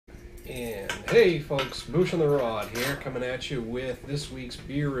And hey folks, Bouch on the Rod here, coming at you with this week's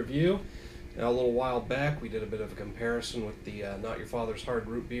beer review. Now a little while back we did a bit of a comparison with the Not Your Father's Hard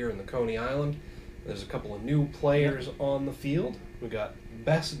Root Beer and the Coney Island. There's a couple of new players on the field. We got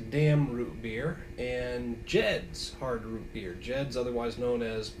Best Damn Root Beer and Jed's Hard Root Beer. Jed's otherwise known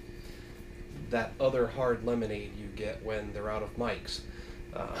as that other hard lemonade you get when they're out of mics.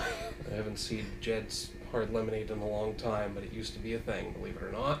 I haven't seen Jed's hard lemonade in a long time, but it used to be a thing, believe it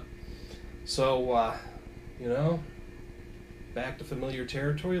or not. So, back to familiar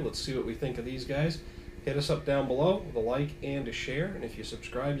territory. Let's see what we think of these guys. Hit us up down below with a like and a share, and if you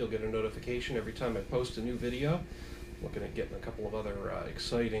subscribe, you'll get a notification every time I post a new video. Looking at getting a couple of other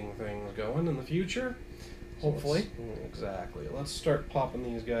exciting things going in the future. Hopefully. Exactly. Let's start popping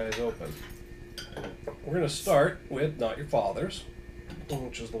these guys open. We're going to start with Not Your Father's,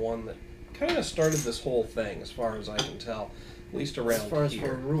 which is the one that kind of started this whole thing, as far as I can tell. At least around here. As far as for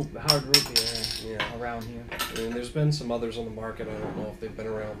hard root beer around here. I mean, there's been some others on the market. I don't know if they've been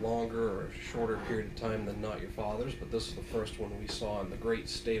around longer or a shorter period of time than Not Your Father's, but this is the first one we saw in the great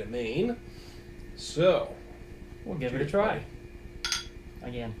state of Maine. So, we'll give it a try.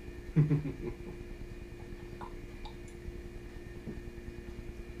 Again.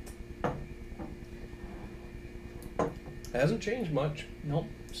 Hasn't changed much. Nope,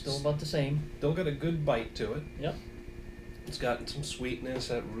 still about the same. Still got a good bite to it. Yep. It's gotten some sweetness,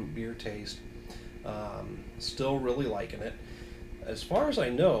 that root beer taste. Still really liking it. As far as I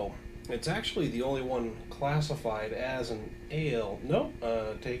know, it's actually the only one classified as an ale. Nope,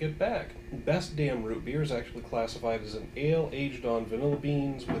 take it back. Best Damn Root Beer is actually classified as an ale aged on vanilla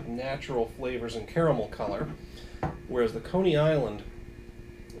beans with natural flavors and caramel color, whereas the Coney Island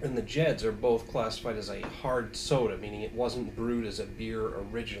and the Jed's are both classified as a hard soda, meaning it wasn't brewed as a beer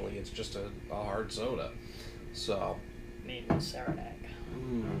originally. It's just a hard soda. So, made with Saranac.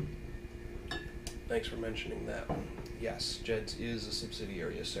 Thanks for mentioning that one. Yes, Jed's is a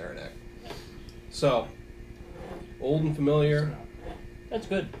subsidiary of Saranac. So, old and familiar. That's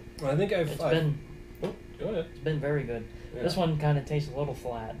good. I think I've been. Oh, go ahead. It's been very good. Yeah. This one kind of tastes a little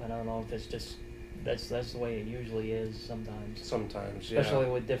flat, but I don't know if it's just that's the way it usually is sometimes. Sometimes, yeah. Especially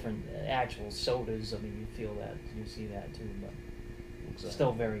with different actual sodas. I mean, you feel that, you see that too, but exactly.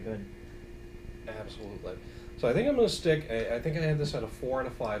 Still very good. Absolutely. So I think I'm going to stick. I think I had this at a 4 and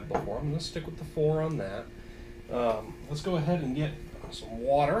a 5 before. I'm going to stick with the 4 on that. Let's go ahead and get some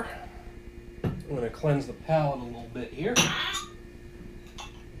water. I'm going to cleanse the palate a little bit here.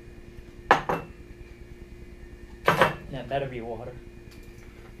 That better be water.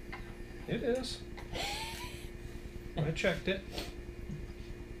 It is. I checked it.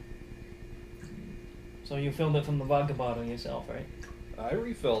 So you filled it from the vodka bottle yourself, right? I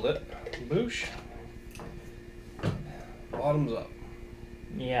refilled it. Bouch. Bottoms up.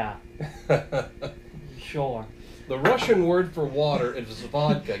 Yeah. Sure. The Russian word for water is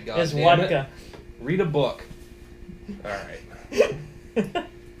vodka, goddammit. It's vodka. Read a book. Alright. You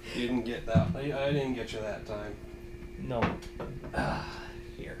didn't get that. I didn't get you that time. No.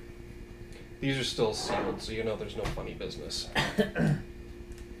 Here. These are still sealed, so you know there's no funny business. It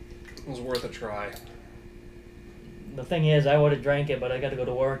was worth a try. The thing is, I would have drank it, but I got to go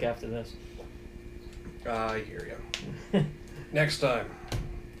to work after this. I hear you. Next time.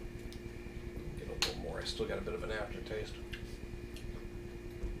 Get a little more. I still got a bit of an aftertaste.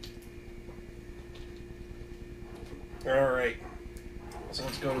 Alright. So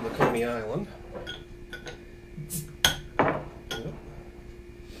let's go to the Coney Island.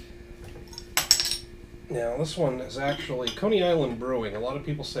 Now, this one is actually Coney Island Brewing. A lot of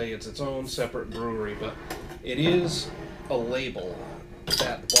people say it's its own separate brewery, but it is a label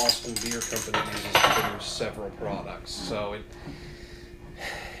that Boston Beer Company uses to produce several products. So,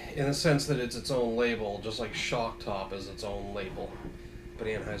 in the sense that it's its own label, just like Shock Top is its own label, but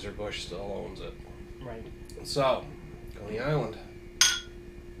Anheuser-Busch still owns it. Right. So, Coney Island.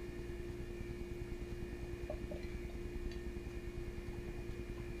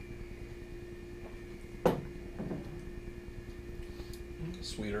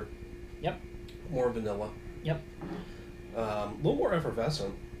 Sweeter. Yep. More vanilla. Yep. A little more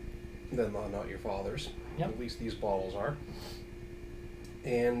effervescent than Not Your Father's. Yep. At least these bottles are.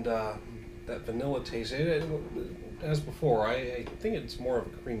 And that vanilla taste, as before, I think it's more of a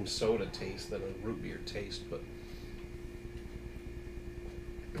cream soda taste than a root beer taste, but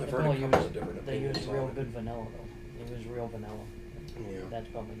I've heard a couple of different opinions. They use real good vanilla, though. They use real vanilla. Yeah. That's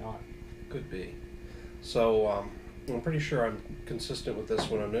probably not. Could be. So, I'm pretty sure I'm consistent with this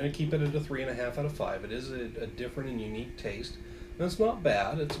one. I'm going to keep it at a 3.5 out of 5. It is a different and unique taste. And it's not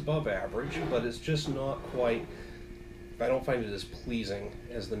bad. It's above average, but it's just not quite I don't find it as pleasing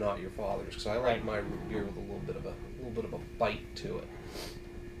as the Not Your Father's, because I like my root beer with a little bit of a bite to it.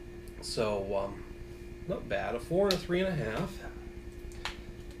 So not bad. A 4 and a 3.5.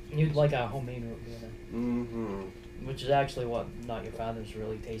 You'd like our homemade root beer then. Mm-hmm. Which is actually what Not Your Father's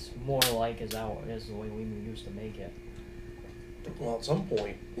really tastes more like, is the way we used to make it. Well, at some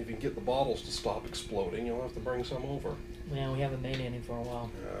point, if you can get the bottles to stop exploding, you'll have to bring some over. Yeah, we haven't made any for a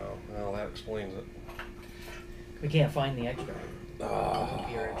while. Oh, well, that explains it. We can't find the extract. Oh.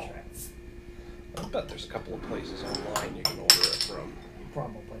 Beer extract. I bet there's a couple of places online you can order it from.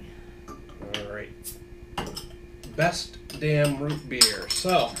 Probably. All right. Best damn root beer.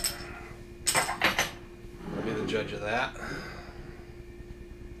 So, I'll be the judge of that.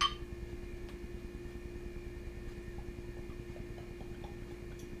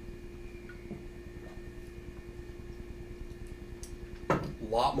 A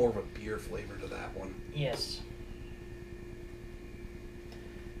lot more of a beer flavor to that one. Yes.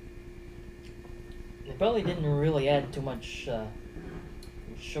 They probably didn't really add too much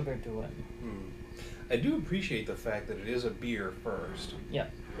sugar to it. I do appreciate the fact that it is a beer first. Yeah,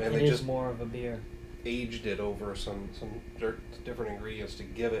 and it they is just more of a beer. aged it over some different ingredients to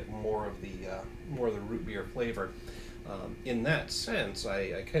give it more of the root beer flavor. In that sense,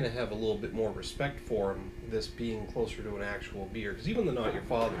 I kind of have a little bit more respect for this being closer to an actual beer, because even the Not Your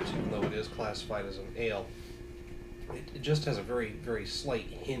Father's, even though it is classified as an ale, it just has a very, very slight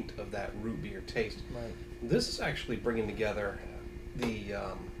hint of that root beer taste. Right. This is actually bringing together the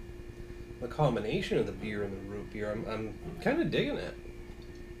combination of the beer and the root beer. I'm kind of digging it.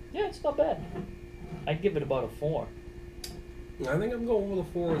 Yeah, it's not bad. I'd give it about a 4. I think I'm going with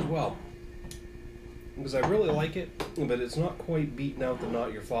a 4 as well, because I really like it, but it's not quite beating out the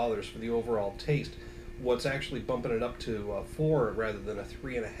Not Your Father's for the overall taste. What's actually bumping it up to a 4 rather than a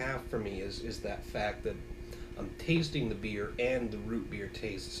 3.5 for me is that fact that I'm tasting the beer and the root beer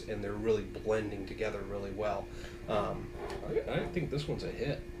tastes, and they're really blending together really well. I think this one's a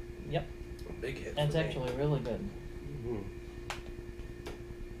hit. Yep. A big hit. That's for me. actually really good.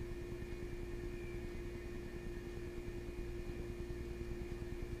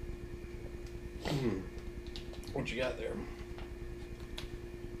 What you got there?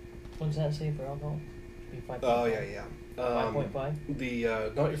 What's that say for alcohol? Should be 5.5. Oh, yeah. 5.5? The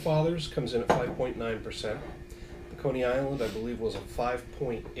Not Your Father's comes in at 5.9%. The Coney Island, I believe, was a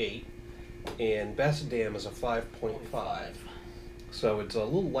 5.8. And Best Damn is a 5.5. So it's a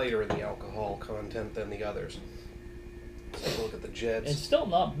little lighter in the alcohol content than the others. Let's take a look at the Jed's. It's still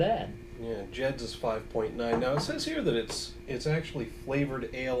not bad. Yeah, Jed's is 5.9. Now, it says here that it's actually flavored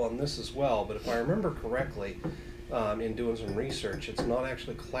ale on this as well, but if I remember correctly, in doing some research, it's not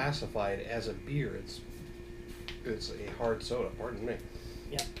actually classified as a beer. It's a hard soda, pardon me.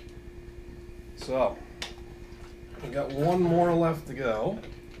 Yeah. So, we got one more left to go.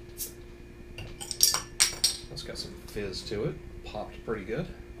 It's got some fizz to it. Popped pretty good.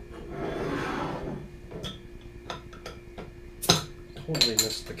 Totally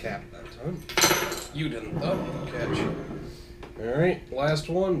missed the cap that time. You didn't, though. Good catch. Alright, last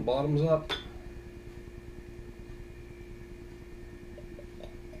one. Bottoms up.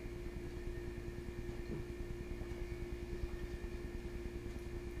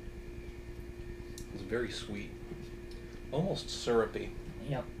 It's very sweet. Almost syrupy.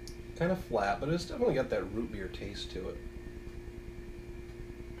 Yep. Kind of flat, but it's definitely got that root beer taste to it.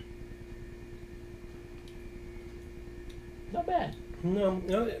 Not bad. No,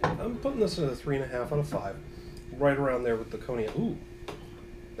 I'm putting this at a 3.5 out of 5. Right around there with the Coney. Ooh,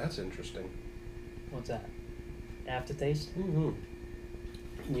 that's interesting. What's that? Aftertaste?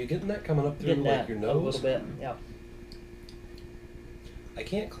 Mm-hmm. You getting that coming up through Getting like that your a nose? little bit. Yep. I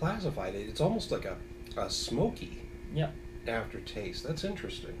can't classify it. It's almost like a smoky Yep. aftertaste. That's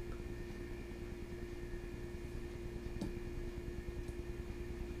interesting.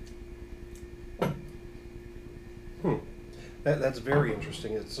 That's very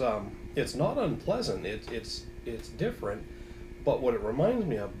interesting. It's not unpleasant. It's different, but what it reminds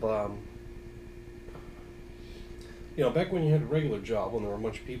me of, back when you had a regular job, when there were a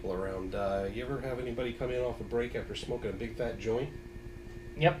bunch of people around, you ever have anybody come in off a break after smoking a big fat joint?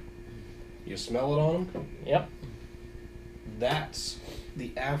 Yep. You smell it on them? Yep. That's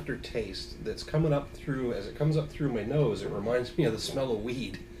the aftertaste that's coming up through, as it comes up through my nose, it reminds me of the smell of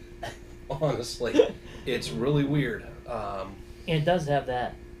weed. Honestly, it's really weird. It does have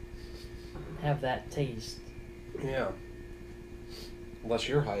that taste. Yeah. Unless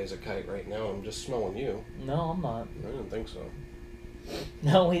you're high as a kite right now, I'm just smelling you. No, I'm not. I didn't think so.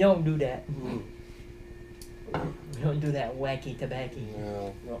 No, we don't do that. Mm. We don't do that wacky tobacco.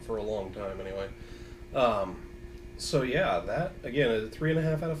 No, not for a long time anyway. So yeah, that again a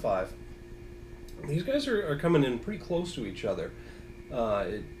 3.5 out of 5. These guys are coming in pretty close to each other.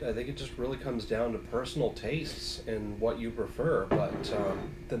 I think it just really comes down to personal tastes and what you prefer. But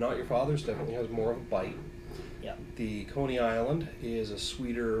the Not Your Father's definitely has more of a bite. Yeah. The Coney Island is a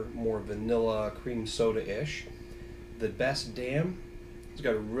sweeter, more vanilla cream soda-ish. The Best Damn, it's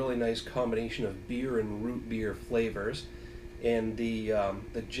got a really nice combination of beer and root beer flavors. And the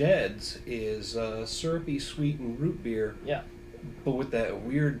Jed's is syrupy, sweet, and root beer. Yeah. But with that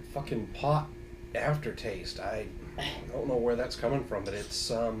weird fucking pot aftertaste. I don't know where that's coming from, but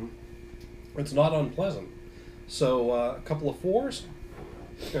it's not unpleasant. So a couple of 4s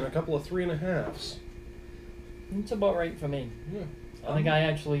and a couple of 3.5s. It's about right for me. Yeah. I think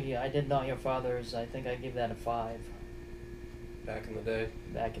I did Not Your Father's. I think I give that a 5 Back in the day.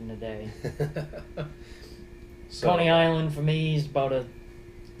 back in the day. So, Coney Island for me is about a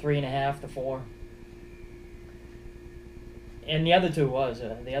 3.5 to 4. And the other two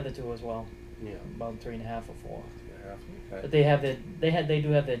as well. Yeah. About 3.5 or 4. 3.5. Okay. But they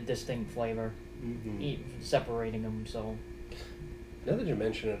do have their distinct flavor, Mm-hmm. Separating them. So Now that you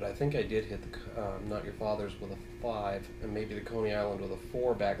mention it, I think I did hit the Not Your Father's with a 5, and maybe the Coney Island with a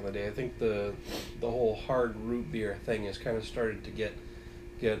 4 back in the day. I think the whole hard root beer thing has kind of started to get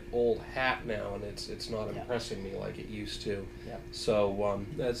old hat now, and it's not impressing me like it used to. Yeah. So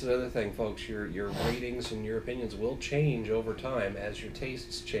that's the other thing, folks. Your ratings and your opinions will change over time as your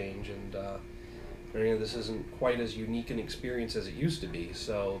tastes change, and this isn't quite as unique an experience as it used to be.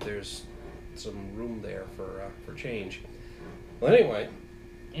 So there's some room there for change. Well, anyway.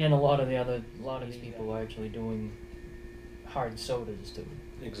 And a lot of these people are actually doing hard sodas too.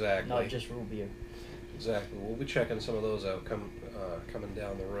 Exactly. Not just root beer. Exactly. We'll be checking some of those out coming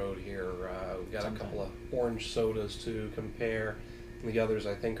down the road here. We've got a couple of orange sodas to compare. The others,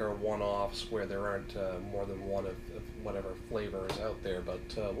 I think, are one-offs where there aren't more than one of whatever flavor is out there. But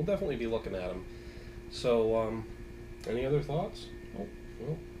we'll definitely be looking at them. So, any other thoughts? Nope.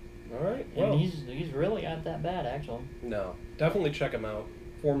 Well, all right. And Well, he's really not that bad, actually. no, definitely check them out.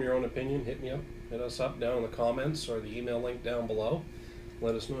 Form your own opinion. Hit me up. Hit us up down in the comments or the email link down below.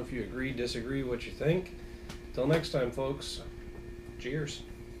 Let us know if you agree, disagree, what you think. Till next time, folks. Cheers.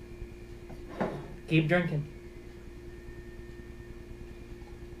 Keep drinking.